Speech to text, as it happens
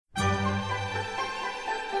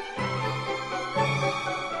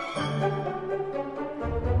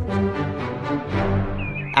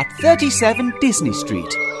37 Disney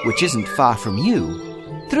Street, which isn't far from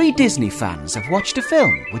you. 3 Disney fans have watched a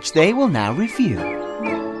film which they will now review.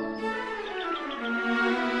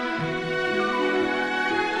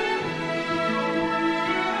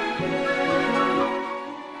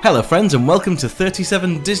 Hello friends and welcome to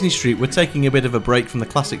 37 Disney Street. We're taking a bit of a break from the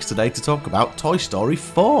classics today to talk about Toy Story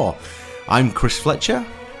 4. I'm Chris Fletcher.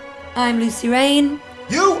 I'm Lucy Rain.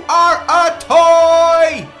 You are a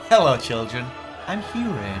toy! Hello children, I'm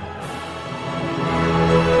Hugh Rain.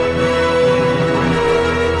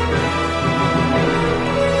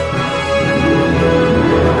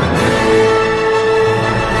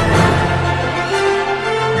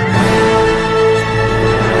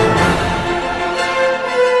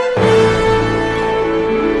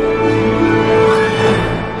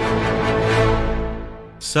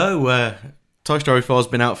 So, Toy Story 4 has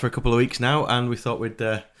been out for a couple of weeks now, and we thought we'd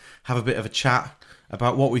have a bit of a chat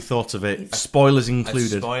about what we thought of it. Spoilers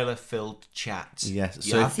included. A spoiler-filled chat. Yes.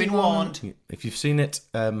 You have been warned. If you've seen it,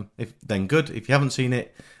 then good. If you haven't seen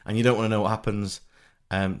it and you don't want to know what happens,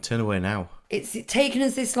 turn away now. It's taken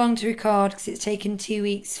us this long to record because it's taken 2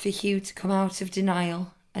 weeks for Hugh to come out of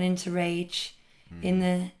denial and into rage in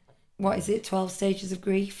the, 12 stages of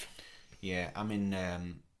grief? Yeah, I'm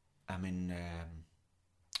in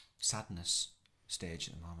sadness stage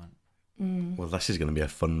at the moment. Well, this is going to be a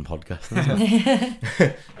fun podcast, isn't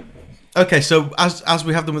it? Okay, so as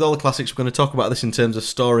we have done with all the classics, we're going to talk about this in terms of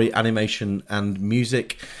story, animation, and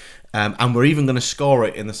music. And we're even going to score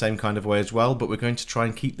it in the same kind of way as well, but we're going to try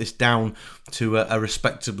and keep this down to a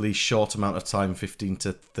respectably short amount of time, 15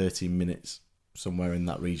 to 30 minutes, somewhere in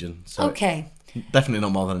that region. So Okay. definitely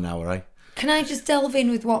not more than an hour, eh? Can I just delve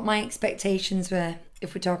in with what my expectations were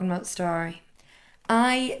if we're talking about story?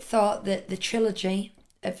 I thought that the trilogy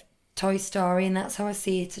of Toy Story, and that's how I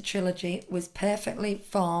see it, a trilogy, was perfectly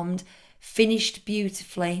formed, finished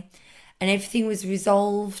beautifully, and everything was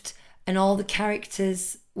resolved, and all the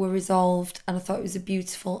characters were resolved, and I thought it was a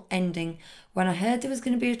beautiful ending. When I heard there was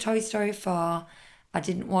going to be a Toy Story 4, I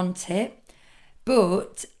didn't want it,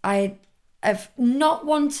 but I've not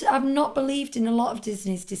believed in a lot of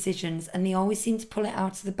Disney's decisions, and they always seem to pull it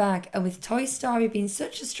out of the bag. And with Toy Story being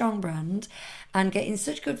such a strong brand and getting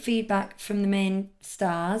such good feedback from the main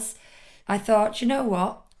stars, I thought, you know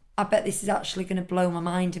what? I bet this is actually going to blow my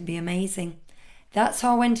mind and be amazing. That's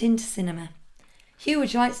how I went into cinema. Hugh,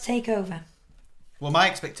 would you like to take over? Well, my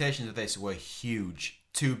expectations of this were huge.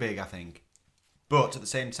 Too big, I think. But at the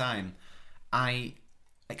same time, I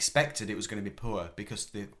expected it was going to be poor because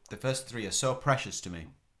the first 3 are so precious to me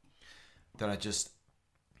that I just...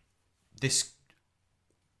 This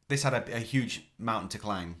had a huge mountain to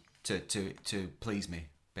climb to please me,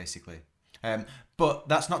 basically. But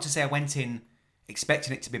that's not to say I went in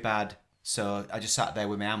expecting it to be bad, so I just sat there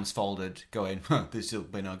with my arms folded going, this will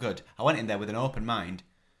be no good. I went in there with an open mind.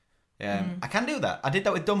 I can do that. I did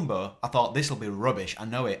that with Dumbo. I thought, this will be rubbish. I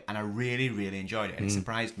know it. And I really, really enjoyed it. And it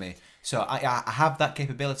surprised me. So I have that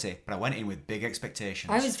capability. But I went in with big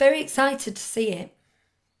expectations. I was very excited to see it.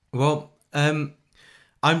 Well, I'm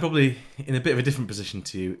probably in a bit of a different position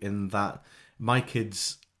to you in that my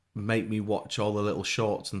kids make me watch all the little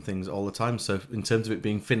shorts and things all the time. So in terms of it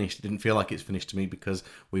being finished, it didn't feel like it's finished to me because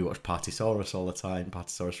we watch Partysaurus all the time,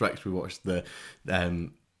 Partysaurus Rex. We watched the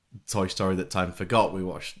Toy Story That Time Forgot. We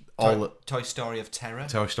watched Toy Story of Terror.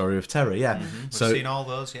 Toy Story of Terror, yeah. Mm-hmm. We've seen all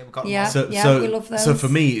those, yeah. We've got them all. all. We love those. So for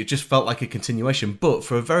me, it just felt like a continuation. But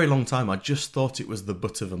for a very long time, I just thought it was the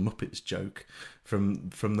butt of a Muppets joke from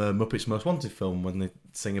the Muppets Most Wanted film when they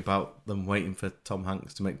sing about them waiting for Tom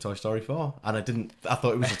Hanks to make Toy Story 4. And I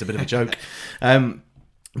thought it was just a bit of a joke.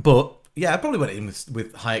 But yeah, I probably went in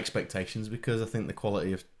with high expectations because I think the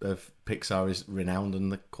quality of Pixar is renowned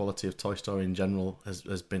and the quality of Toy Story in general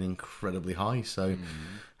has been incredibly high. So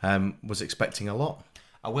was expecting a lot.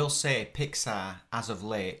 I will say Pixar, as of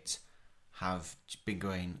late, have been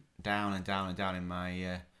going down and down and down in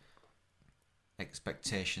my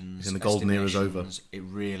expectations. And the golden era's over. It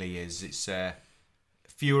really is. It's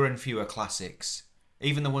fewer and fewer classics.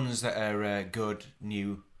 Even the ones that are good,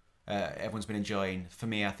 new, everyone's been enjoying. For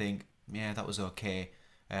me, I think, yeah, that was okay.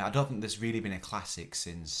 I don't think there's really been a classic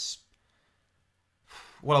since...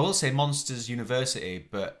 Well, I will say Monsters University,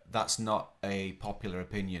 but that's not a popular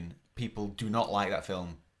opinion. People do not like that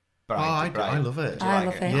film. But I love it. I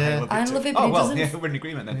love it. Yeah. I love it, but Oh, well, yeah, we're in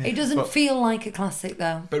agreement then. it doesn't feel like a classic,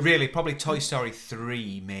 though. But really, probably Toy Story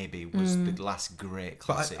 3, maybe, was the last great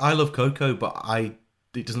classic. I love Coco, but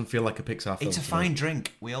it doesn't feel like a Pixar film. It's a fine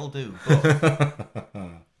drink. We all do. But...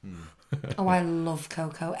 Oh, I love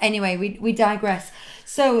Coco. Anyway, we digress.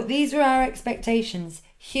 So these were our expectations.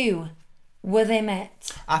 Hugh, were they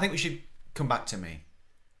met? I think we should come back to me.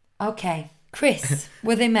 Okay. Chris,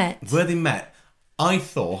 were they met? Where they met, I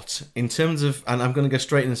thought, in terms of, and I'm going to go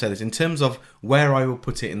straight in and say this, in terms of where I will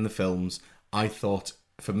put it in the films, I thought,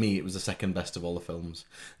 for me, it was the second best of all the films.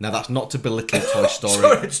 Now, that's not to belittle Toy Story.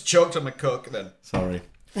 Sorry, it's choked on my coke then. Sorry.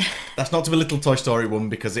 That's not to belittle Toy Story 1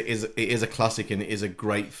 because it is a classic and it is a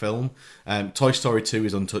great film. Toy Story 2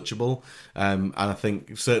 is untouchable. And I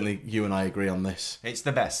think certainly you and I agree on this. It's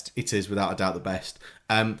the best. It is without a doubt the best.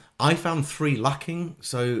 I found 3 lacking,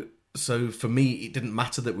 so for me it didn't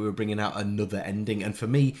matter that we were bringing out another ending. And for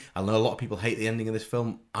me, I know a lot of people hate the ending of this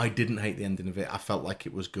film. I didn't hate the ending of it. I felt like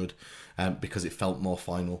it was good because it felt more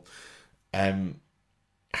final.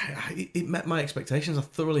 It met my expectations. I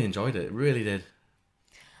thoroughly enjoyed it. It really did.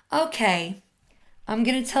 Okay. I'm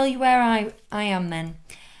going to tell you where I am then.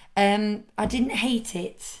 I didn't hate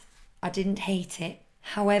it.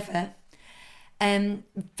 However,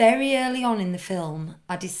 very early on in the film,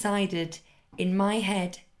 I decided in my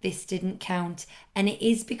head this didn't count. And it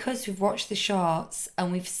is because we've watched the shorts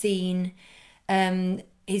and we've seen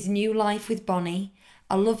his new life with Bonnie.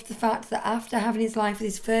 I love the fact that after having his life with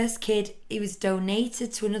his first kid, he was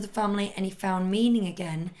donated to another family and he found meaning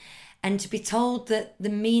again. And to be told that the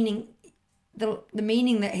meaning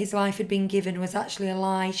that his life had been given was actually a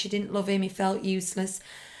lie. She didn't love him. He felt useless.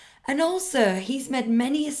 And also, he's made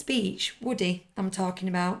many a speech, Woody, I'm talking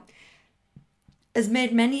about, has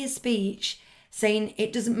made many a speech saying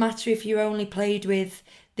it doesn't matter if you're only played with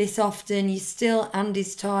this often, you're still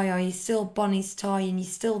Andy's toy or you're still Bonnie's toy and you're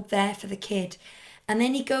still there for the kid. And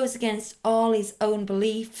then he goes against all his own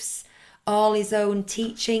beliefs, all his own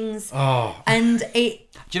teachings. And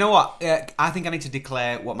it... Do you know what? I think I need to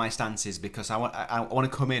declare what my stance is because I want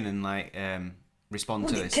to come in and respond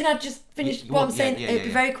to this. Can I just finish what I'm saying? It'll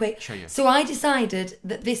be very quick. Sure, yeah. So I decided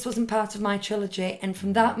that this wasn't part of my trilogy, and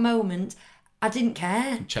from that moment, I didn't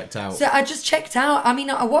care. Checked out. So I just checked out. I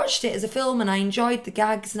mean, I watched it as a film, and I enjoyed the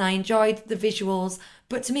gags, and I enjoyed the visuals,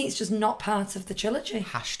 but to me, it's just not part of the trilogy.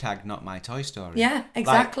 # not my Toy Story. Yeah,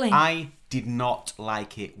 exactly. Like, I did not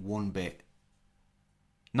like it one bit.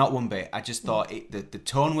 Not one bit. I just thought the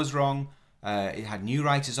tone was wrong. It had new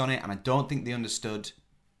writers on it, and I don't think they understood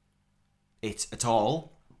it at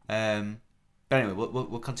all. But anyway,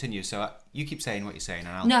 we'll continue. So you keep saying what you're saying,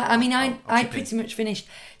 and I pretty much finished.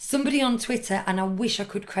 Somebody on Twitter, and I wish I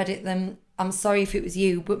could credit them. I'm sorry if it was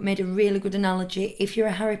you, but made a really good analogy. If you're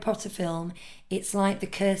a Harry Potter film, it's like The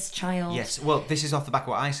Cursed Child. Yes. Well, this is off the back of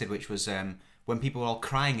what I said, which was when people were all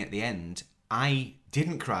crying at the end. I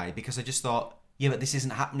didn't cry because I just thought, yeah, but this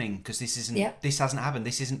isn't happening because this hasn't happened.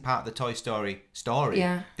 This isn't part of the Toy Story story.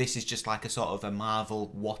 Yeah. This is just like a sort of a Marvel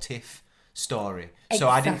what if story. Exactly. So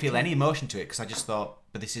I didn't feel any emotion to it because I just thought,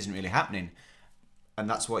 but this isn't really happening. And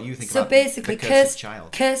that's what you think about basically, The Cursed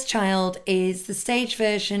Child. Cursed Child is the stage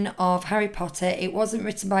version of Harry Potter. It wasn't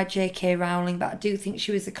written by J.K. Rowling, but I do think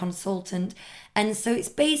she was a consultant. And so it's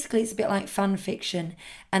a bit like fan fiction.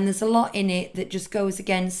 And there's a lot in it that just goes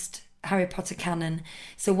against Harry Potter canon.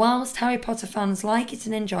 So whilst Harry Potter fans like it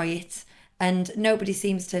and enjoy it, and nobody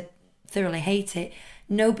seems to thoroughly hate it,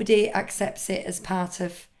 nobody accepts it as part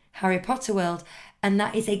of Harry Potter world. And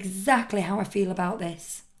that is exactly how I feel about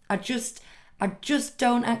this. I just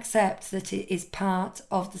don't accept that it is part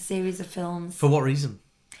of the series of films. For what reason?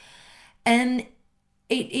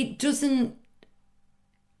 It doesn't...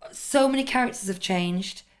 So many characters have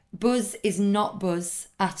changed. Buzz is not Buzz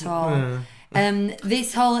at all.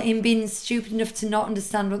 This whole him being stupid enough to not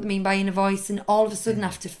understand what they mean by inner voice, and all of a sudden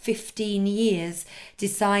after 15 years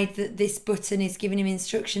decide that this button is giving him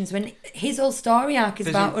instructions when his whole story arc is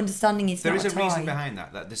about understanding he's not a toy. There is a reason behind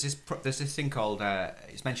that. There's this thing called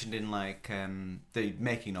it's mentioned in like the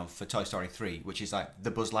making of for Toy Story 3, which is like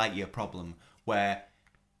the Buzz Lightyear problem, where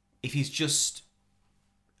if he's just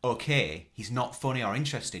okay, he's not funny or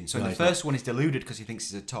interesting. So in the first one, he's deluded because he thinks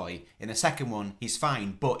he's a toy. In the second one, he's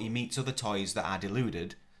fine, but he meets other toys that are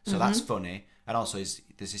deluded, so that's funny. And also, there's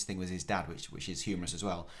this thing with his dad, which is humorous as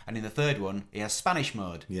well. And in the third one, he has Spanish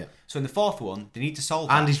mode. Yeah. So in the fourth one, they need to solve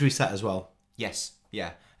that. And he's reset as well. Yes,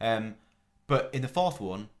 yeah. But in the fourth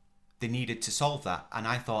one, they needed to solve that. And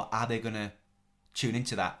I thought, are they going to tune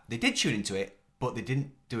into that? They did tune into it, but they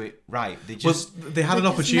didn't do it right. They had an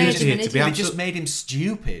opportunity here to be. They just made him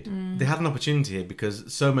stupid. They had an opportunity here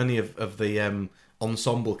because so many of the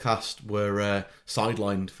ensemble cast were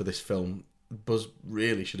sidelined for this film. Buzz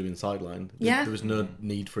really should have been sidelined. Yeah. There was no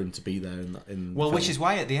need for him to be there in well, film. which is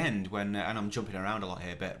why at the end, when and I'm jumping around a lot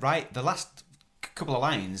here, but right, the last couple of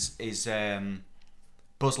lines is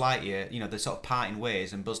Buzz Lightyear. The sort of parting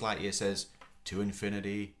ways, and Buzz Lightyear says to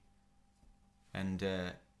infinity, and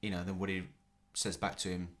then Woody says back to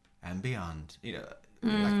him and beyond.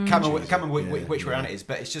 I can't remember which way around it is,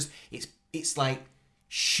 but it's just it's like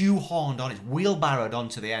shoehorned on, it's wheelbarrowed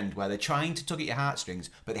onto the end where they're trying to tug at your heartstrings,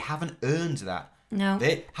 but they haven't earned that. No.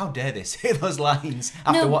 How dare they say those lines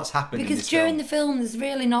after what's happened? Because in this during film. the film, there's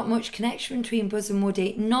really not much connection between Buzz and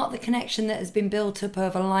Woody. Not the connection that has been built up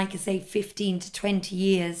over, like I say, 15 to 20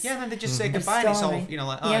 years. Yeah, and then they just say goodbye, and it's all, story.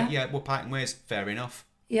 like, yeah, we're parting ways. Fair enough.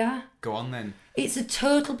 Yeah. Go on then. It's a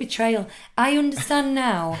total betrayal. I understand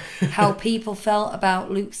now how people felt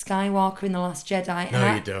about Luke Skywalker in The Last Jedi.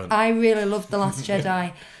 No, you don't. I really loved The Last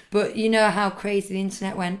Jedi. But you know how crazy the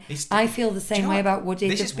internet went. I feel the same way about Woody.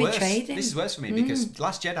 They've betrayed him. This is worse for me because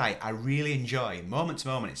Last Jedi I really enjoy. Moment to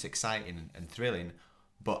moment, it's exciting and thrilling.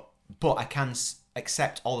 But I can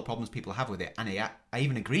accept all the problems people have with it, and I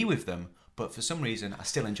even agree with them. But for some reason, I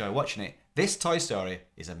still enjoy watching it. This Toy Story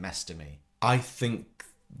is a mess to me. I think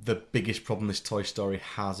the biggest problem this Toy Story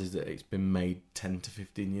has is that it's been made 10 to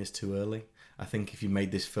 15 years too early. I think if you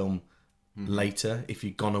made this film later, if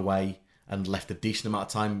you'd gone away and left a decent amount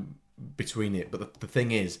of time between it. But the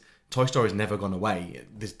thing is, Toy Story's never gone away.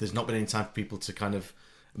 There's not been any time for people to kind of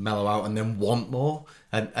mellow out and then want more.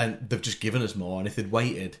 And they've just given us more. And if they'd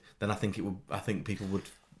waited, then I think people would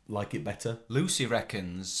like it better. Lucy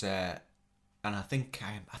reckons, and I think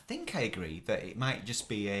I agree that it might just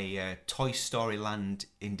be a Toy Story Land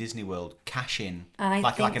in Disney World cash in,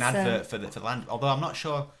 like an advert for the land. Although I'm not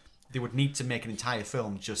sure they would need to make an entire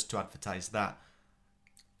film just to advertise that.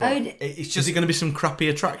 It's just, is it going to be some crappy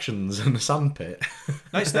attractions and a sandpit?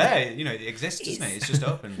 No, it's there. It exists, doesn't it? It's just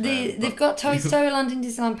open. They've got Toy Story Land in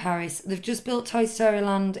Disneyland Paris. They've just built Toy Story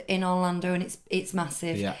Land in Orlando, and it's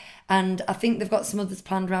massive. Yeah. And I think they've got some others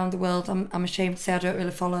planned around the world. I'm ashamed to say I don't really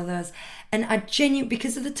follow those. And I genuinely,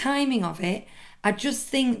 because of the timing of it, I just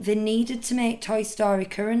think they needed to make Toy Story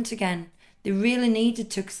current again. They really needed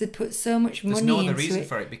to, because they put so much money into it. There's no other reason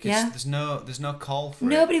for it, because there's no call for it.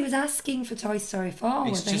 Nobody was asking for Toy Story 4,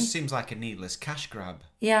 It just seems like a needless cash grab.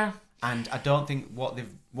 Yeah. And I don't think what they've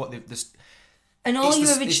and all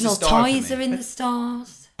your original toys are in the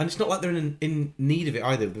stores. And it's not like they're in need of it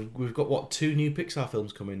either. We've got 2 new Pixar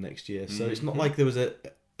films coming next year, so it's not like there was a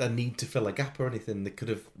need to fill a gap or anything. They could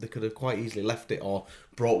have quite easily left it or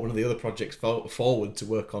brought one of the other projects forward to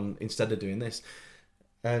work on instead of doing this.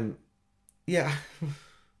 Yeah,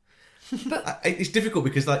 but it's difficult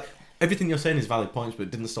because like everything you're saying is valid points, but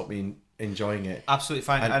it didn't stop me enjoying it. Absolutely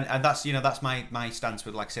fine, and that's that's my stance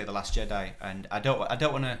with, like I say, The Last Jedi, and I don't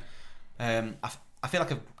want to. I feel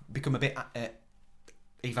like I've become a bit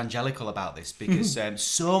evangelical about this because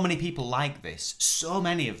so many people like this, so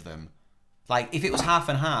many of them. Like if it was half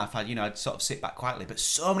and half, I'd sort of sit back quietly, but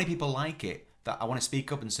so many people like it that I want to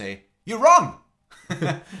speak up and say you're wrong.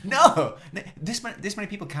 No, this many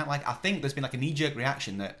people can't like. I think there's been like a knee-jerk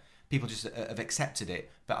reaction that people just have accepted it,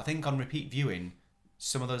 but I think on repeat viewing,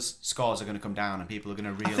 some of those scores are going to come down and people are going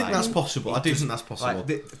to realise. I think that's possible. I do think that's possible.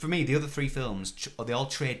 Like, for me, the other 3 films, they all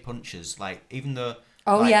trade punches. Like even though,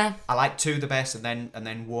 I like 2 the best, and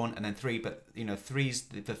then 1, and then 3. But 3's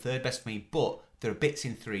the third best for me. But there are bits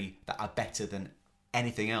in 3 that are better than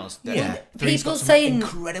anything else. Yeah, 3's got some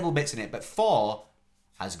incredible bits in it, but 4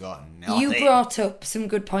 has got nothing. You brought up some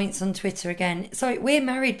good points on Twitter again. Sorry, we're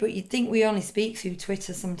married, but you'd think we only speak through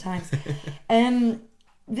Twitter sometimes.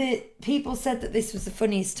 The people said that this was the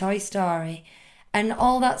funniest Toy Story, and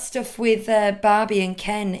all that stuff with Barbie and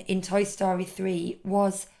Ken in Toy Story 3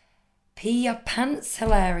 was pee your pants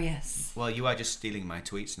hilarious. Well, you are just stealing my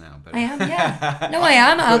tweets now. But I am, yeah. No, I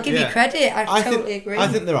am. I'll give you credit. I totally agree. I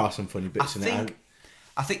think there are some funny bits in it.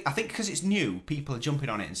 I think because it's new, people are jumping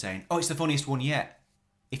on it and saying, "Oh, it's the funniest one yet."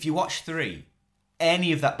 If you watch 3,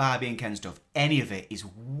 any of that Barbie and Ken stuff, any of it is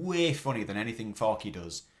way funnier than anything Forky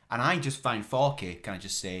does. And I just find Forky, can I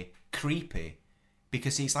just say, creepy.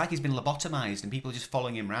 Because it's like he's been lobotomized and people are just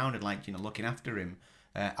following him around and looking after him.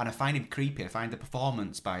 And I find him creepy. I find the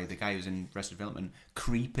performance by the guy who's in Arrested Development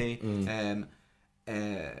creepy.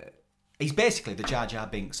 He's basically the Jar Jar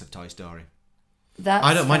Binks of Toy Story.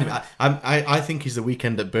 I don't mind him. I think he's the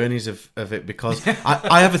Weekend at Bernie's of it because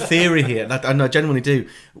I have a theory here. I genuinely do.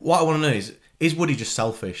 What I want to know is Woody just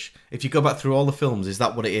selfish? If you go back through all the films, is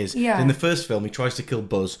that what it is? Yeah. In the first film, he tries to kill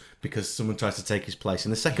Buzz because someone tries to take his place.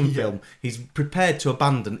 In the second film, he's prepared to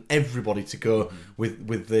abandon everybody to go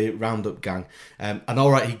with the Roundup gang. And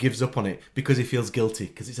all right, he gives up on it because he feels guilty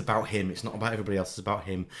because it's about him. It's not about everybody else. It's about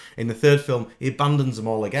him. In the third film, he abandons them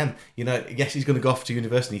all again. Yes, he's going to go off to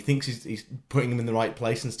university. He thinks he's putting them in the right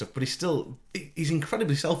place and stuff, but he's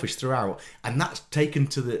incredibly selfish throughout, and that's taken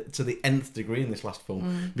to the nth degree in this last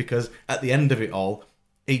film because at the end of it all,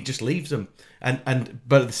 he just leaves them.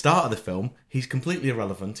 But at the start of the film, he's completely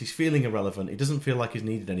irrelevant. He's feeling irrelevant. He doesn't feel like he's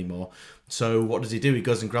needed anymore. So what does he do? He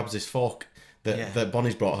goes and grabs this fork that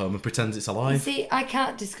Bonnie's brought home and pretends it's alive. See, I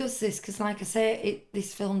can't discuss this because, like I say,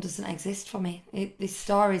 this film doesn't exist for me. This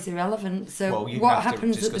story is irrelevant. So what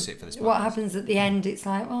happens? What happens at the end? It's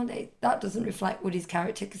like, well, that doesn't reflect Woody's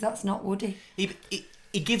character because that's not Woody.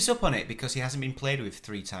 He gives up on it because he hasn't been played with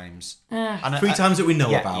 3 times. Three times that we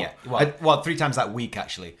know about. Yeah. Well, 3 times that week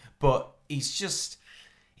actually. But he's just,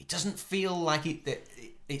 it doesn't feel like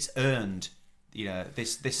it's earned. You know,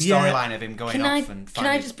 this storyline of him going off and can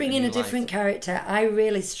I just bring in a different character? I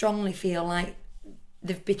really strongly feel like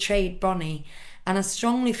they've betrayed Bonnie, and I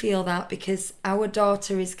strongly feel that because our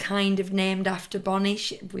daughter is kind of named after Bonnie.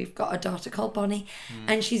 We've got a daughter called Bonnie,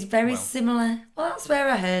 and she's very similar. Well, that's where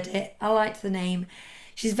I heard it. I liked the name.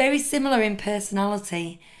 She's very similar in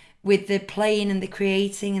personality with the playing and the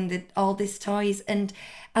creating and all these toys, and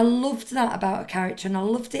I loved that about her character, and I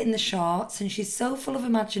loved it in the shorts, and she's so full of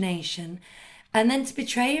imagination. And then to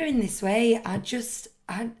betray her in this way, I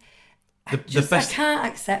can't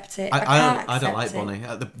accept it. I don't like Bonnie.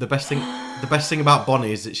 The best thing about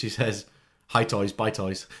Bonnie is that she says, "Hi toys, bye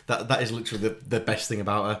toys." That is literally the best thing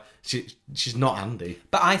about her. She's not Andy.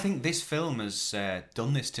 But I think this film has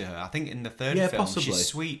done this to her. I think in the third film, possibly. She's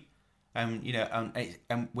sweet, and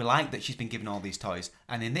we like that she's been given all these toys.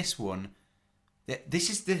 And in this one, this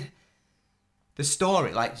is the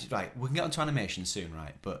story. Like, right, we can get onto animation soon,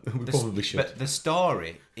 right? But we probably should. But the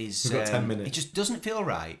story is we've got 10 minutes. It just doesn't feel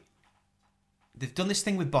right. They've done this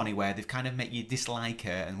thing with Bonnie where they've kind of made you dislike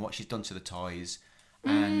her and what she's done to the toys.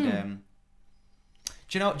 And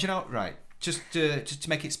do you know? Right, just to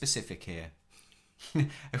make it specific here,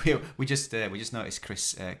 we just noticed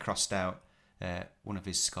Chris crossed out one of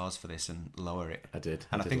his scores for this and lower it. I did,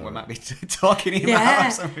 and I think we might be talking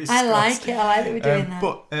about some of his scores. I like it. I like that we're doing that.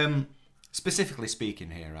 But specifically speaking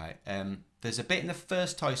here, right? There's a bit in the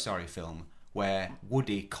first Toy Story film where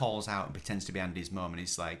Woody calls out and pretends to be Andy's mum, and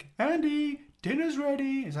he's like, "Andy, dinner's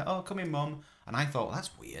ready." He's like, "Oh, come in, mum." And I thought,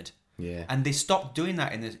 that's weird. Yeah. And they stopped doing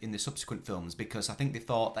that in the subsequent films because I think they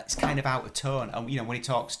thought that's kind of out of tone. And when he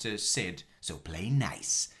talks to Sid, "So play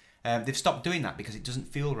nice." They've stopped doing that because it doesn't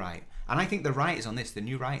feel right. And I think the writers on this, the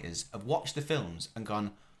new writers, have watched the films and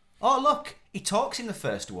gone, "Oh, look, he talks in the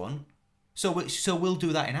first one. So we'll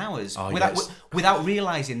do that in ours," without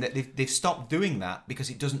realising that they've stopped doing that because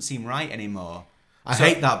it doesn't seem right anymore. I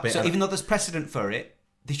hate that bit. So even though there's precedent for it,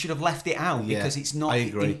 they should have left it out because it's not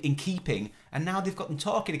in keeping. And now they've got them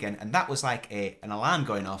talking again, and that was like an alarm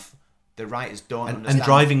going off. The writers don't understand. And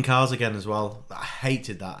driving cars again as well. I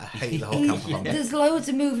hated that. I hate the whole camper. There's loads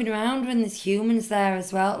of moving around when there's humans there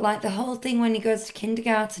as well. Like the whole thing when he goes to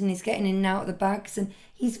kindergarten, he's getting in and out of the bags, and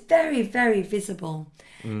he's very, very visible.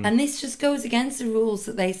 And this just goes against the rules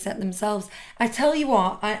that they set themselves. I tell you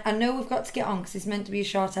what, I know we've got to get on because it's meant to be a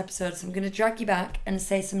short episode, so I'm going to drag you back and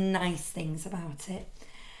say some nice things about it.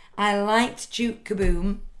 I liked Duke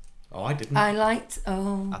Kaboom. Oh, I didn't. I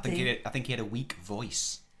think he had a weak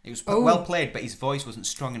voice. It was well played, but his voice wasn't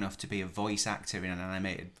strong enough to be a voice actor in an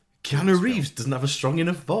animated. Keanu Reeves doesn't have a strong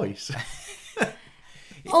enough voice.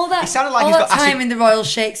 All that time in the Royal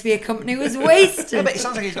Shakespeare Company was wasted. Yeah, but it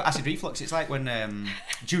sounds like he's got acid reflux. It's like when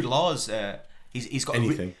Jude Law's he's got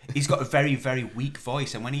a very, very weak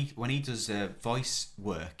voice, and when he does voice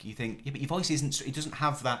work, you think, yeah, but your voice isn't. It doesn't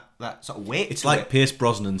have that sort of weight. It's like Pierce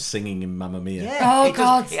Brosnan singing in Mamma Mia. Yeah,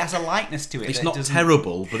 God, it has a likeness to it. It's not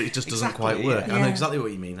terrible, but it just doesn't quite work. Yeah. I know exactly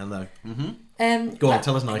what you mean. I know. Go on,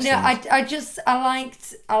 tell us nice things. I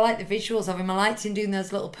liked the visuals of him. I liked him doing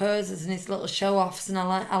those little poses and his little show-offs, and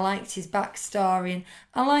I liked his backstory, and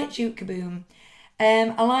I liked Duke Kaboom.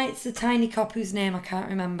 I liked the tiny cop whose name I can't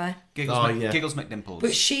remember. Giggles McDimples.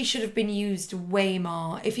 But she should have been used way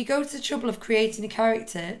more. If you go to the trouble of creating a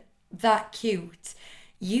character that cute,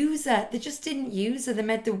 use her. They just didn't use her. They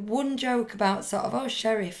made the one joke about sort of,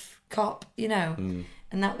 sheriff, cop, and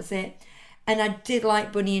that was it. And I did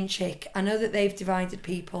like Bunny and Chick. I know that they've divided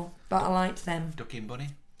people, but I liked them. Ducky and Bunny?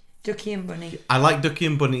 Ducky and Bunny. I like Ducky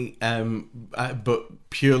and Bunny, but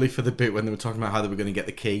purely for the bit when they were talking about how they were going to get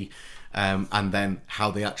the key, and then how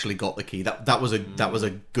they actually got the key. That was a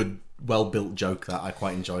good, well-built joke that I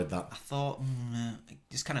quite enjoyed that. I thought, it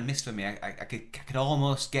just kind of missed for me. I could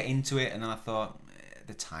almost get into it, and then I thought,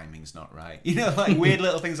 the timing's not right. Like weird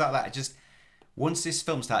little things like that. Once this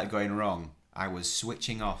film started going wrong, I was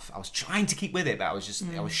switching off. I was trying to keep with it, but I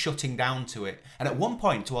was shutting down to it. And at one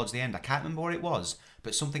point towards the end, I can't remember what it was,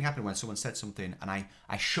 but something happened when someone said something, and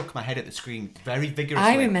I shook my head at the screen very vigorously.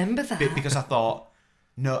 I remember that. Because I thought,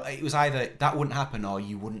 no, it was either that wouldn't happen or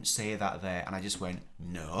you wouldn't say that there. And I just went,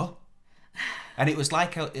 no. And it was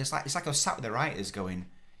like it's like I was sat with the writers going,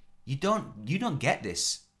 you don't get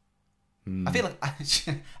this. I feel like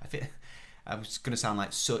I was going to sound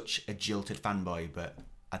like such a jilted fanboy, but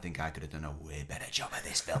I think I could have done a way better job at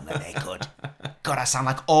this film than they could. God, I sound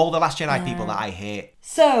like all the Last Jedi people that I hate.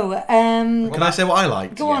 So, Can I say what I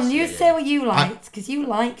liked? go on, you say what you liked, because you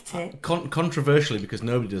liked it. Controversially, because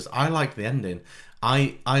nobody does, I liked the ending.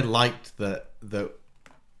 I liked that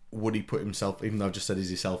Woody put himself, even though I've just said is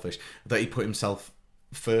he selfish, that he put himself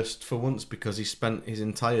first for once, because he spent his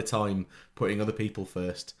entire time putting other people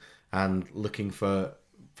first and looking for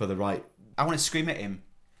the right. I want to scream at him,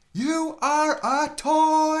 you are a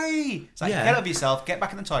toy! It's like, Yeah. get up yourself, get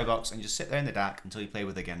back in the toy box, and just sit there in the dark until you play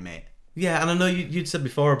with it again, mate. Yeah, and I know you'd said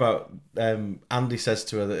before about Andy says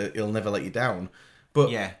to her that he'll never let you down, but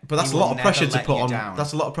Yeah, but that's he a lot will of pressure never to let put you on. down.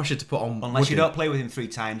 That's a lot of pressure to put on. Unless you Woody. don't play with him 3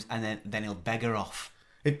 times, and then he'll beggar off.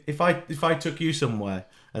 If I took you somewhere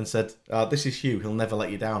and said, "This is Hugh, he'll never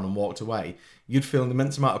let you down," and walked away, you'd feel an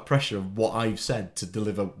immense amount of pressure of what I've said to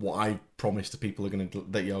deliver what I promised to people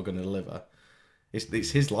that you're going to deliver.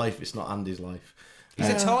 It's his life. It's not Andy's life. He's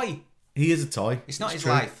a toy. He is a toy. It's not his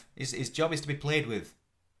true. life. His job is to be played with.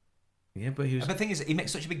 Yeah, but he was. But the thing is, he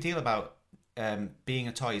makes such a big deal about being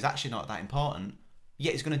a toy. He's actually not that important.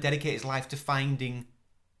 Yet he's going to dedicate his life to finding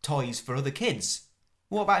toys for other kids.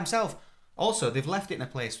 What about himself? Also, they've left it in a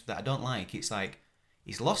place that I don't like. It's like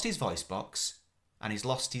he's lost his voice box and he's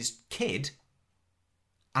lost his kid.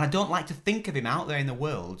 And I don't like to think of him out there in the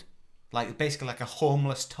world like basically like a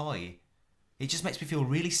homeless toy. It just makes me feel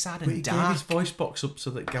really sad But and he dark. gave his voice box up so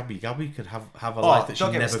that Gabby could have a Oh, life that she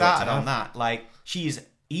don't get me never got started to have. on that. Like, she is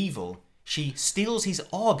evil. She steals his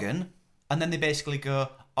organ, and then they basically go,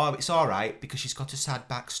 oh, it's all right because she's got a sad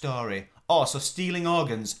backstory. Oh, so stealing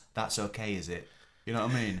organs, that's okay, is it? You know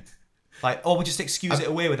what I mean? Like, oh, we'll just excuse it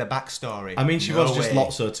away with a backstory. I mean, she No was just way.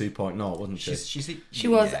 Lotso 2.0, wasn't she? She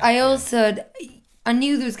was. I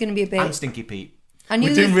knew there was going to be a bit. And Stinky Pete. I knew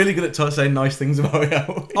We're there doing was, really good at saying nice things about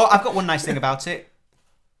it. Oh, I've got one nice thing about it.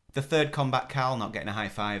 The third Combat Carl not getting a high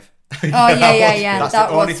five. Oh yeah. That's that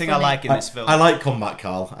the only was thing funny. I like in this film. I like Combat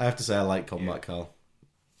Carl. I have to say I like Combat Carl.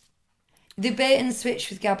 The bait and switch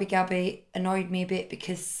with Gabby annoyed me a bit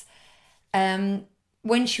because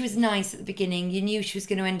when she was nice at the beginning, you knew she was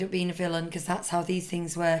going to end up being a villain because that's how these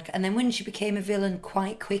things work. And then when she became a villain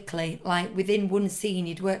quite quickly, like within one scene,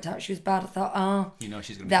 you'd worked out she was bad. I thought, oh, You know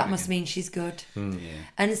she's gonna be that good must again. mean she's good. Yeah.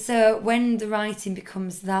 And so when the writing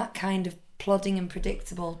becomes that kind of plodding and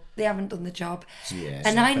predictable, they haven't done the job. Yeah,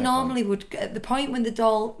 And I normally would, at the point when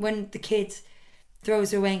the kid throws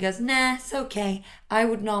her away and goes, nah, it's okay, I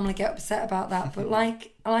would normally get upset about that. But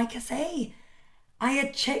like I say, I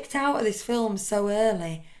had checked out of this film so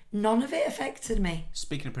early, none of it affected me.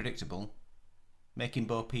 Speaking of predictable, making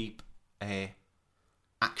Bo Peep a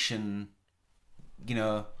action,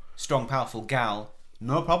 strong, powerful gal,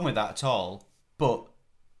 no problem with that at all. But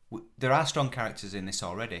there are strong characters in this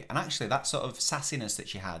already, and actually that sort of sassiness that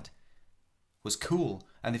she had was cool.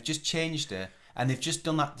 And they've just changed her, and they've just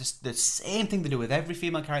done that the same thing they do with every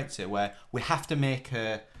female character, where we have to make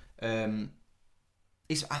her.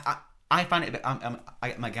 I find it a bit. I'm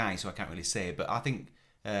a guy, so I can't really say, but I think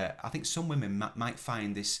some women might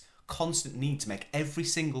find this constant need to make every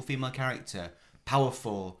single female character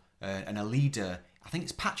powerful and a leader. I think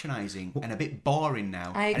it's patronising and a bit boring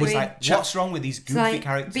now. I And agree. it's like, what's wrong with these It's goofy like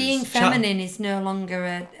characters? being feminine is no longer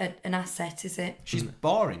an asset, is it? She's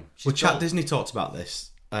boring. She's Well, Chat dull. Disney talked about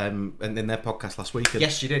this in their podcast last week.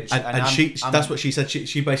 Yes, she did. That's what she said.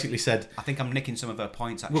 She basically said. I think I'm nicking some of her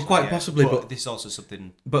points. Actually, Well, quite possibly, but this is also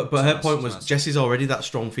something. But her something point else, was something else. Jessie's already that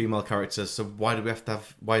strong female character, so why do we have to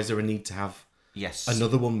have? Why is there a need to have Yes.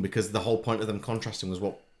 another one? Because the whole point of them contrasting was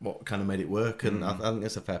what kind of made it work, and Mm. I think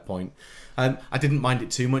that's a fair point. I didn't mind it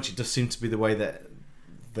too much. It does seem to be the way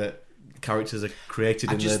that characters are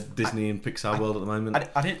created in the Disney and Pixar world at the moment.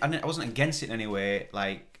 I wasn't against it in any way,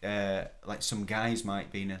 like some guys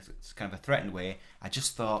might be in a kind of a threatened way. I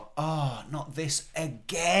just thought, oh, not this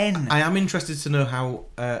again. I am interested to know how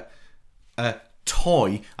a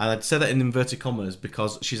toy, and I'd say that in inverted commas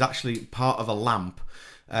because she's actually part of a lamp,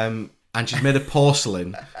 and she's made of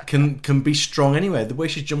porcelain, can be strong anyway. The way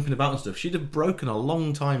she's jumping about and stuff, she'd have broken a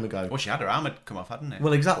long time ago. Well, she had her armour come off, hadn't it?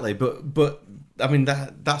 Well, exactly, but I mean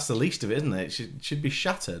that's the least of it, isn't it? She'd be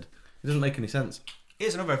shattered. It doesn't make any sense.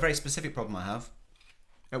 Here's another very specific problem I have.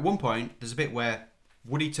 At one point, there's a bit where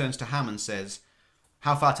Woody turns to Ham and says,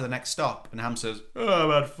 "How far to the next stop?" And Ham says, "Oh,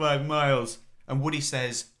 about 5 miles." And Woody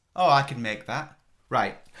says, "Oh, I can make that."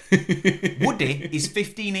 Right. Woody is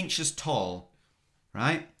 15 inches tall,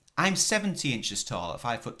 right? I'm 70 inches tall at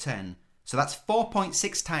 5'10", so that's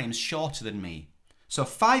 4.6 times shorter than me. So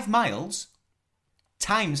 5 miles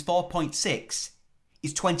times 4.6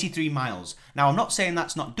 is 23 miles. Now, I'm not saying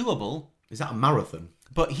that's not doable, Is that a marathon?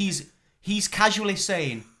 but he's casually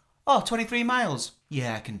saying, oh, 23 miles.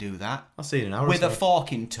 Yeah, I can do that. I'll see you in an hour. With or a so.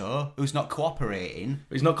 fork in tow, who's not cooperating.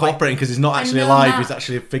 He's not cooperating because he's not actually know alive. that. He's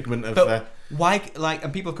actually a figment of. But why, like,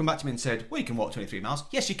 and people have come back to me and said, well, you can walk 23 miles.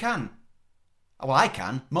 Yes, you can. Well, I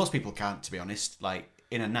can. Most people can't, to be honest, like,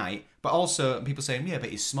 in a night. But also, people saying, yeah, but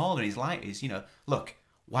he's smaller and he's light. He's, look,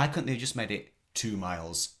 why couldn't they have just made it 2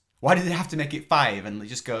 miles? Why did they have to make it 5 and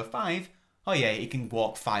just go 5? Oh, yeah, he can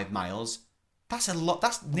walk 5 miles. That's a lot.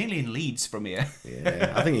 That's nearly in Leeds from here.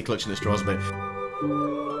 Yeah, I think you're clutching at straws a bit.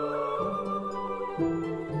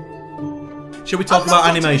 Shall we talk about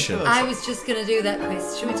animation? I was just going to do that,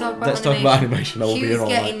 Chris. Should we talk about Let's talk animation? about animation. I will be here all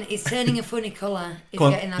night. He's turning a funny colour. He's Come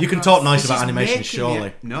on, getting that you can across. talk nice This about is animation, making surely.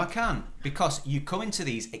 me- No, I can't. Because you come into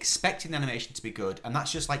these expecting the animation to be good, and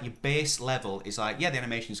that's just like your base level is like, yeah, the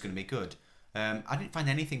animation is going to be good. I didn't find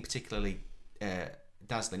anything particularly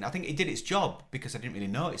dazzling. I think it did its job because I didn't really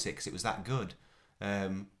notice it because it was that good.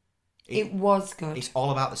 It was good. It's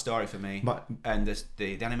all about the story for me. But- And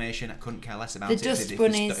the animation, I couldn't care less about The it dust if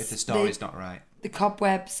bunnies, the story's not right. The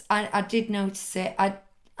cobwebs, I did notice it.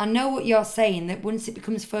 I know what you're saying, that once it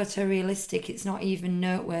becomes photorealistic, it's not even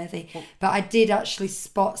noteworthy. But I did actually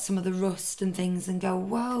spot some of the rust and things and go,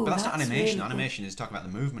 whoa, But that's not animation. really good. Animation is talking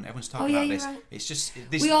about the movement. Everyone's talking Oh, yeah, about you're this. right. It's just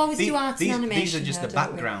this. We always do art in These are animation, just though, the don't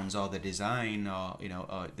we? backgrounds or the design or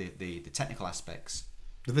or the technical aspects.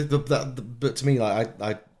 But to me, like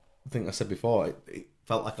I think I said before, it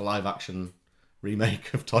felt like a live action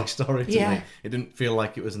remake of Toy Story to Yeah. me. It didn't feel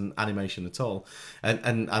like it was an animation at all,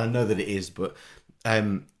 and I know that it is, but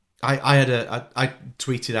I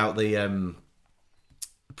tweeted out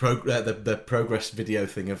the progress video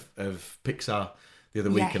thing of Pixar the other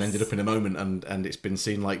week, and Yes. ended up in a moment, and it's been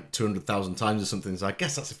seen like 200,000 times or something. So I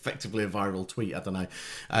guess that's effectively a viral tweet. I don't know.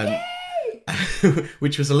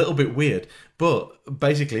 Which was a little bit weird, but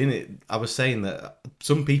basically in it, I was saying that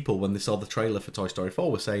some people, when they saw the trailer for Toy Story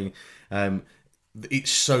 4, were saying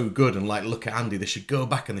it's so good, and like, look at Andy, they should go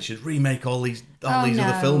back and they should remake all these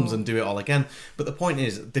other films and do it all again. But the point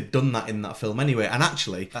is, they've done that in that film anyway. And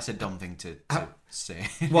actually, That's a dumb thing to say.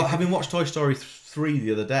 well, having watched Toy Story 3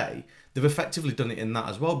 the other day, they've effectively done it in that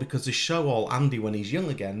as well, because they show all Andy when he's young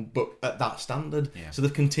again, but at that standard. Yeah. So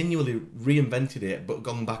they've continually reinvented it, but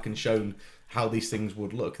gone back and shown how these things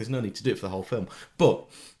would look. There's no need to do it for the whole film, but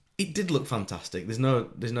it did look fantastic. There's no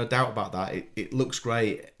doubt about that. It looks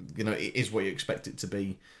great. You know, it is what you expect it to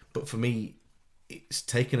be. But for me, it's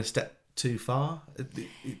taken a step too far.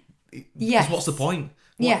 Yes. What's the point?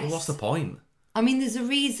 Yes. What's the point? I mean, there's a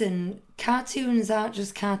reason cartoons aren't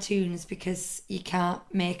just cartoons because you can't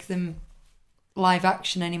make them live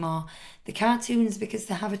action anymore. The cartoons because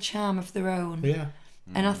they have a charm of their own. Yeah.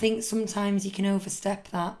 And I think sometimes you can overstep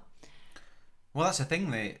that. Well, that's the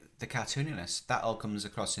thing. The cartooniness, that all comes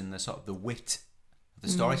across in the sort of the wit of the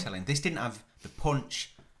storytelling. This didn't have the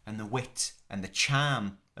punch and the wit and the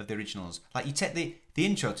charm of the originals. Like, you take the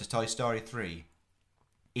intro to Toy Story 3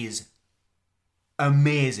 is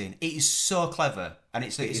amazing. It is so clever, and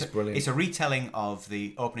it's brilliant. It's a retelling of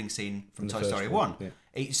the opening scene from the Toy first Story one, 1. yeah.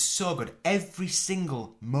 It's so good. Every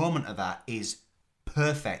single moment of that is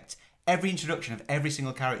perfect. Every introduction of every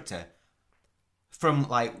single character, from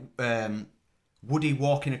like Woody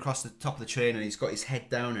walking across the top of the train and he's got his head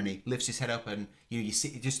down and he lifts his head up, and you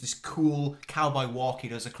see just this cool cowboy walk he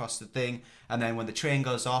does across the thing, and then when the train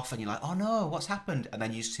goes off and you're like, oh no, what's happened? And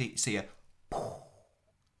then you see a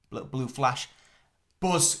little blue flash,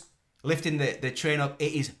 Buzz lifting the train up.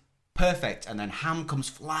 It is perfect. And then Ham comes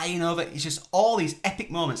flying over. It's just all these epic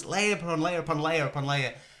moments, layer upon layer upon layer upon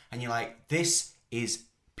layer, and you're like, this is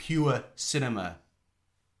pure cinema.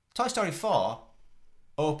 Toy Story 4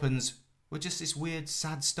 opens with just this weird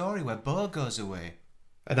sad story where Bo goes away.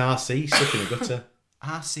 An RC stuck in a gutter.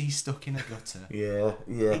 RC stuck in a gutter. Yeah.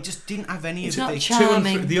 It just didn't have any It's of not the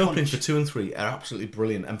charming. The openings for 2 and 3 are absolutely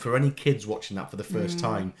brilliant, and for any kids watching that for the first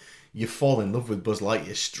time, you fall in love with Buzz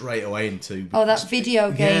Lightyear straight away into. Oh, that video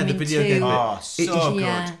game. Yeah, the video into- game bit. Oh, so good.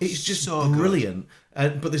 Yeah. It's just so good. brilliant.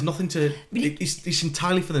 But there's nothing to. But It's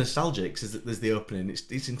entirely for the nostalgics. There's the opening.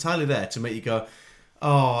 It's entirely there to make you go,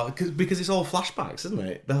 oh, because it's all flashbacks, isn't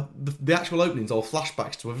it? The actual opening's all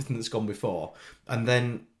flashbacks to everything that's gone before, and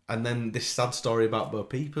then this sad story about Bo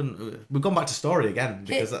Peep, and we've gone back to story again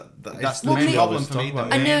because That's the literally main all problem there's for to me. talk about.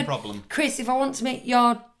 The I know, main problem. Chris, if I want to make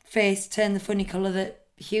your face turn the funny colour that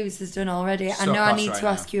Hughes has done already, I So know I cross need right to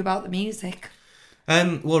now. ask you about the music.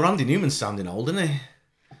 Well, Randy Newman's sounding old, isn't he?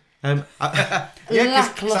 Yeah,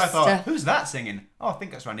 'cause I thought, Lackluster. who's that singing? Oh, I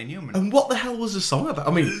think that's Randy Newman. And what the hell was the song about?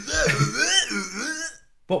 I mean,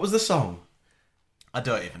 What was the song? I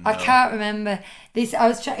don't even know. I can't remember this.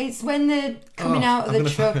 It's when they're coming out of the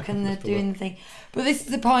truck and they're doing the thing. But this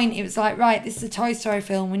is the point. It was like, right, this is a Toy Story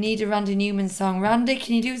film. We need a Randy Newman song. Randy,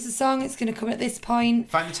 can you do us a song? It's going to come at this point.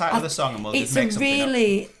 Find the title of the song and we'll just make something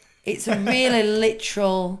up. It's a really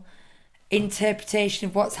literal interpretation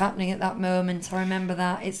of what's happening at that moment. I remember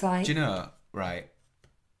that. It's like... Do you know, right?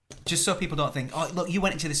 Just so people don't think, oh, look, you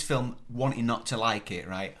went into this film wanting not to like it,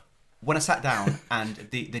 right? When I sat down and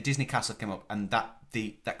the Disney castle came up and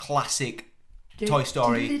that classic Toy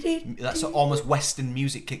Story, that sort of almost Western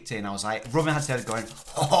music kicked in, I was like, rubbing my hands together going,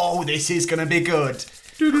 oh, this is going to be good.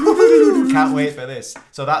 Can't wait for this.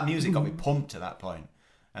 So that music got me pumped at that point.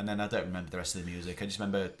 And then I don't remember the rest of the music. I just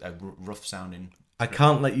remember a rough sounding. I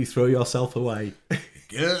can't let you throw yourself away.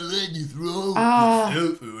 Can't let you throw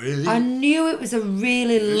yourself away. I knew it was a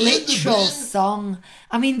really literal song.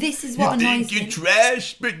 I mean, this is what annoys me. You're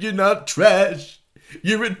trash, but you're not trash.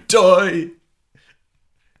 You're a toy.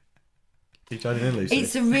 You joining in, Lucy?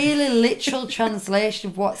 It's a really literal translation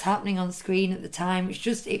of what's happening on screen at the time.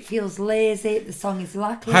 It feels lazy. The song is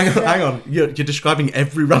lackluster. Hang on. You're describing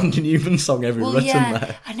every Randy Newman song ever written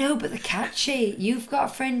there. I know, but they're catchy. You've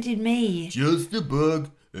got a friend in me. Just a bug,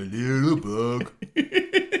 a little bug.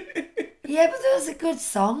 Yeah, but those are good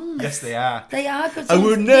songs. Yes, they are. They are good songs. I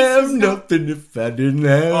would have nothing if I didn't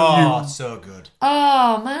have you. Oh, so good.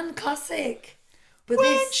 Oh, man, classic. But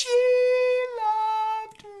When this... she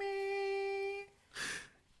loved me.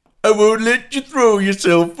 I won't let you throw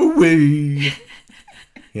yourself away.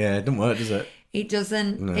 Yeah, it doesn't work, does it? It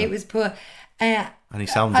doesn't. No. It was poor. And he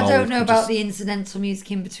sounds I old. don't know about the incidental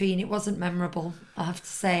music in between. It wasn't memorable, I have to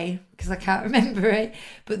say, because I can't remember it.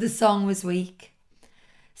 But the song was weak.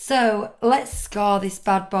 So let's score this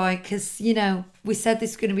bad boy, because, you know, we said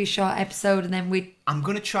this was going to be a short episode and then I'm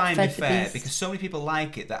going to try and be fed the fair beast. because so many people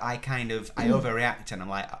like it that I overreact and I'm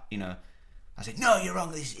like, you know, I say, no, you're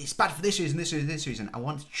wrong. It's bad for this reason, this reason, this reason. I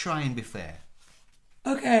want to try and be fair.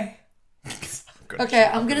 Okay. Okay,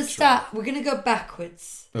 I'm going to start. We're going to go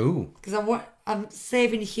backwards. Ooh. Because I'm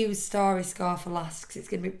saving Hugh's story score for last because it's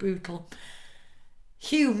going to be brutal.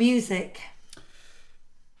 Hugh, music.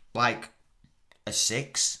 Like a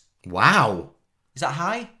 6. Wow. Is that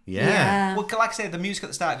high? Yeah. Well, like I said, the music at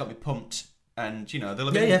the start got me pumped, and you know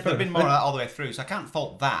there'll have Yeah, been more of that all the way through, so I can't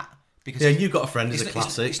fault that because Yeah, You Got a Friend is a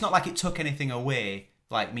classic. It's not like it took anything away,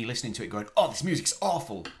 like me listening to it going, "Oh, this music's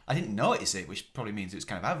awful." I didn't notice it, which probably means it was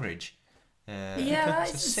kind of average. Yeah,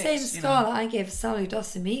 that's the so same 6, you score know. that I gave Salud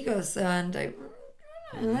dos Amigos, and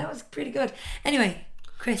that was pretty good. Anyway,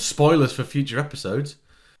 Chris. Spoilers for future episodes.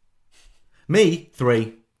 Me,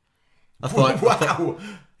 3. I thought. Wow.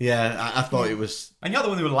 Yeah, I thought it was. And you're the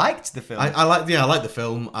one who liked the film. I like the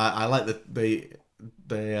film. I like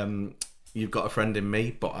the You've Got a Friend in Me,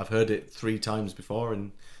 but I've heard it 3 times before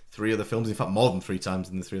in 3 other films. In fact, more than 3 times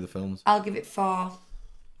in the 3 other films. I'll give it 4.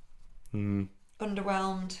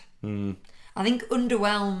 Underwhelmed. I think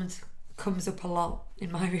underwhelmed comes up a lot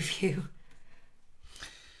in my review.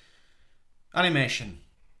 Animation.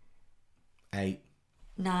 8.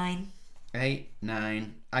 9. 8,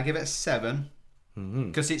 9. I give it a 7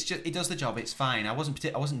 because it does the job. It's fine. I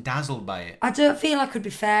wasn't dazzled by it. I don't feel I could be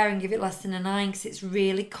fair and give it less than a 9 because it's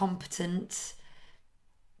really competent,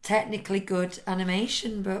 technically good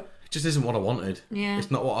animation, but It just isn't what I wanted. Yeah.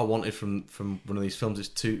 It's not what I wanted from one of these films. It's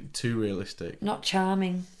too realistic. not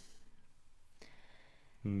charming.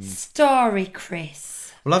 Story,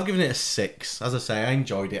 Chris. Well, I've given it a 6. As I say, I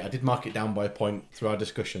enjoyed it. I did mark it down by a point through our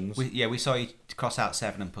discussions. We saw you cross out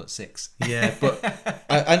 7 and put 6. Yeah, but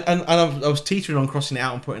I was teetering on crossing it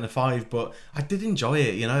out and putting a 5, but I did enjoy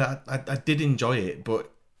it. You know, I did enjoy it,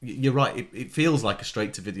 but you're right. It feels like a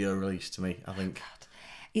straight to video release to me. I think.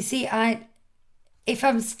 You see, if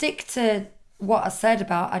I'm stick to what I said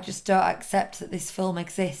about I just don't accept that this film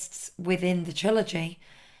exists within the trilogy,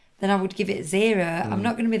 then I would give it 0. I'm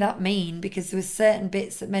not going to be that mean because there were certain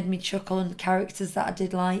bits that made me chuckle and characters that I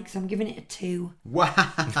did like, so I'm giving it a 2. Wow.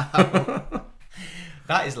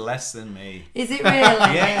 That is less than me. Is it really?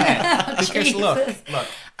 Yeah. Oh, Because look. Jesus.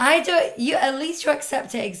 I don't. You at least you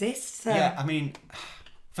accept it exists. So. Yeah, I mean,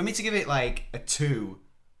 for me to give it like a 2,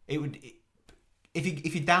 it would.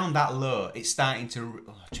 If you're down that low, it's starting to.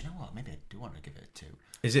 Oh, do you know what? Maybe I do want to give it a 2.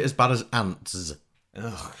 Is it as bad as Ants?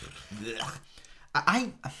 Ugh.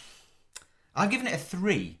 I've given it a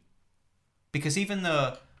 3 because even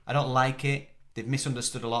though I don't like it, they've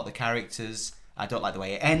misunderstood a lot of the characters. I don't like the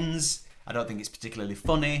way it ends. I don't think it's particularly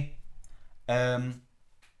funny.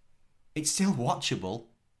 It's still watchable.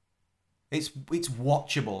 It's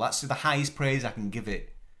watchable. That's the highest praise I can give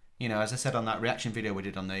it. You know, as I said on that reaction video we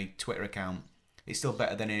did on the Twitter account, It's still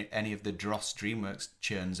better than any of the dross DreamWorks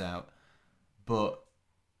churns out. But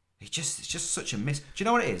it's just such a miss. Do you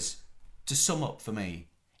know what it is? To sum up for me,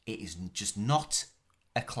 it is just not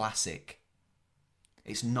a classic.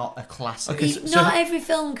 It's not a classic. Okay, Not every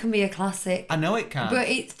film can be a classic. I know it can. But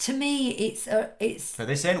to me, it's For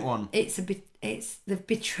this ain't one. They've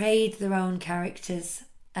betrayed their own characters,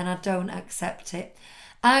 and I don't accept it.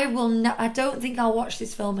 I don't think I'll watch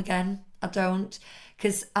this film again. I don't,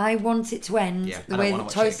 because I want it to end the way that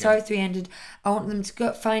Toy Story 3 ended. I want them to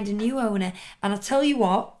go find a new owner. And I tell you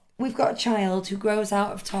what, we've got a child who grows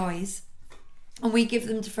out of toys, and we give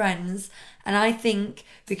them to friends. And I think,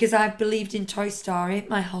 because I've believed in Toy Story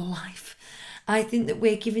my whole life, I think that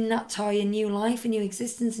we're giving that toy a new life, a new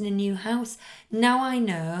existence, and a new house. Now I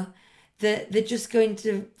know that they're just going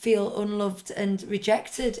to feel unloved and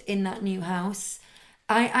rejected in that new house.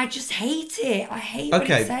 I just hate it. I hate what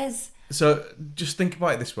it says. So just think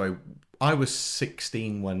about it this way. I was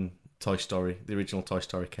 16 when Toy Story, the original Toy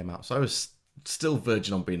Story, came out. So I was still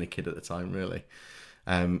virgin on being a kid at the time, really.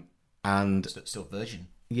 And Still virgin.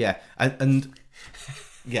 yeah, and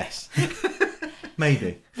yes,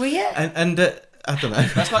 maybe. Well, yeah. And I don't know.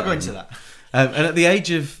 Let's not go into that. And at the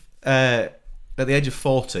age of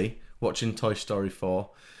 40, watching Toy Story 4,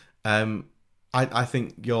 I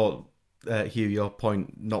think Hugh, your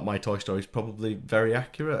point, not my Toy Story, is probably very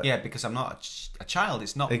accurate. Yeah, because I'm not a child.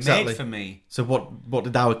 It's not Exactly. made for me. So what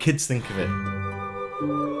did our kids think of it?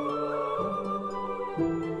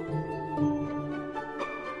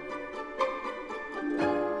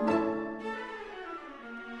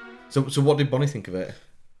 So what did Bonnie think of it?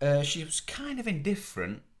 She was kind of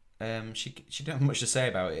indifferent. She didn't have much to say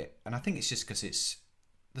about it, and I think it's just because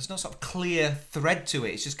there's no sort of clear thread to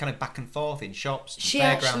it. It's just kind of back and forth in shops, and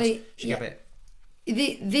fairgrounds.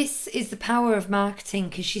 This is the power of marketing,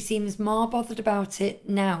 because she seems more bothered about it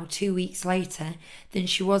now, 2 weeks later, than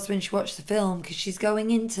she was when she watched the film, because she's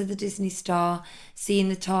going into the Disney store, seeing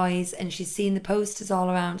the toys, and she's seeing the posters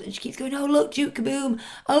all around, and she keeps going, oh, look, Duke Kaboom.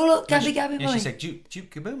 Oh, look, Gabby Boy. Yeah, she said,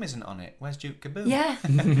 Duke Kaboom isn't on it. Where's Duke Kaboom? Yeah.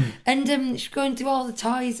 And she's going through all the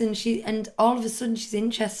toys, and all of a sudden she's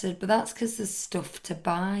interested, but that's because there's stuff to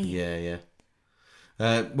buy. Yeah.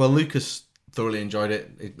 Well, Lucas thoroughly enjoyed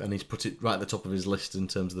it, and he's put it right at the top of his list in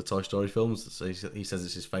terms of the Toy Story films. So he says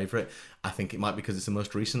it's his favourite. I think it might be because it's the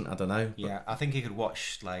most recent. I don't know. Yeah, I think he could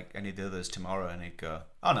watch like any of the others tomorrow, and he'd go,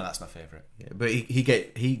 "Oh no, that's my favourite." Yeah, but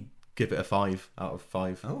he give it a 5 out of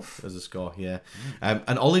 5 as a score. Yeah,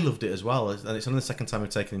 and Ollie loved it as well. And it's only the second time we've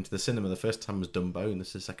taken him to the cinema. The first time was Dumbo, and this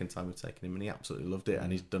is the second time we've taken him, and he absolutely loved it.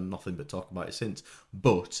 And he's done nothing but talk about it since.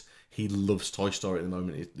 But he loves Toy Story at the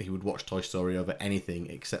moment. He would watch Toy Story over anything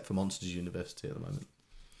except for Monsters University at the moment.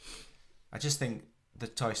 I just think the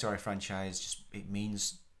Toy Story franchise it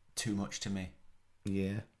means too much to me.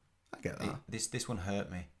 Yeah, I get that. This one hurt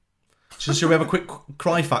me. So shall we have a quick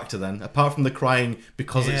cry factor then? Apart from the crying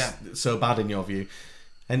because it's so bad in your view,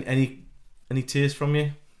 any tears from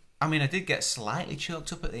you? I mean, I did get slightly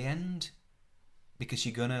choked up at the end because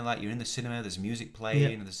you're in the cinema. There's music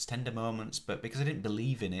playing, and there's tender moments. But because I didn't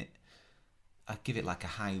believe in it, I'd give it like a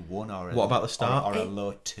high 1 or what about the start or a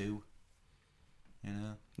low 2. You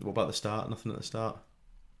know. What about the start? Nothing at the start.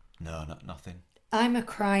 No, nothing. I'm a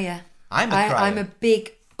crier. I'm a crier. I'm a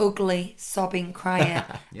big, ugly, sobbing crier.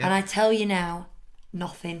 Yeah. And I tell you now,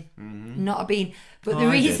 nothing. Mm-hmm. Not a bean. But the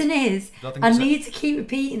reason is, I need to keep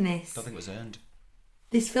repeating this. I don't think it was earned.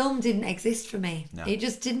 This film didn't exist for me. No. It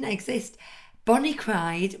just didn't exist. Bonnie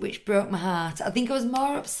cried, which broke my heart. I think I was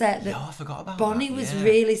more upset that I forgot about Bonnie that. was Yeah.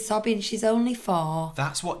 really sobbing. She's only 4.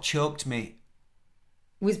 That's what choked me.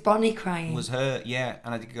 Was Bonnie crying? Was her, yeah.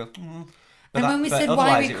 And I did go, But and when we said, why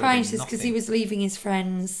otherwise are we it would've crying? been She says, because nothing. he was leaving his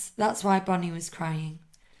friends. That's why Bonnie was crying.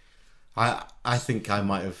 I think I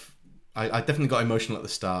might have. I definitely got emotional at the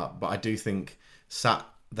start, but I do think sat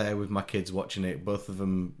there with my kids watching it, both of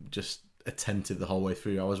them just attentive the whole way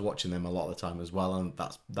through. I was watching them a lot of the time as well, and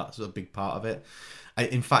that's a big part of it.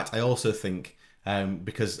 In fact, I also think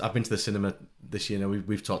because I've been to the cinema this year.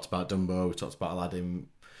 We've talked about Dumbo, we've talked about Aladdin,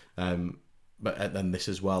 but then this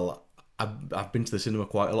as well. I've been to the cinema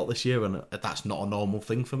quite a lot this year, and that's not a normal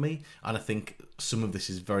thing for me. And I think some of this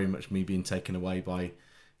is very much me being taken away by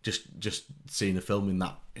just seeing a film in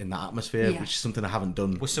that atmosphere, which is something I haven't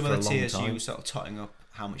done. Was some for of a the long tears time. you sort of totting up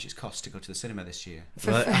how much it's cost to go to the cinema this year?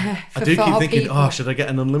 Well, I for do keep 4 thinking, people. oh, should I get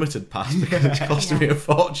an unlimited pass because it's costing me a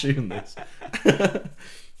fortune? This.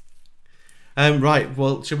 Right.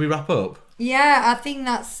 Well, should we wrap up? Yeah, I think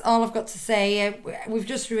that's all I've got to say. We've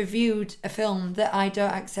just reviewed a film that I don't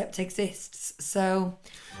accept exists, so...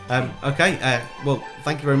 Okay, well,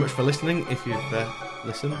 thank you very much for listening, if you've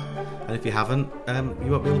listened. And if you haven't, you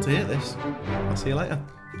won't be able to hear this. I'll see you later.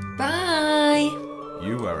 Bye!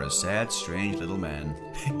 You are a sad, strange little man.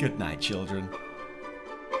 Good night, children.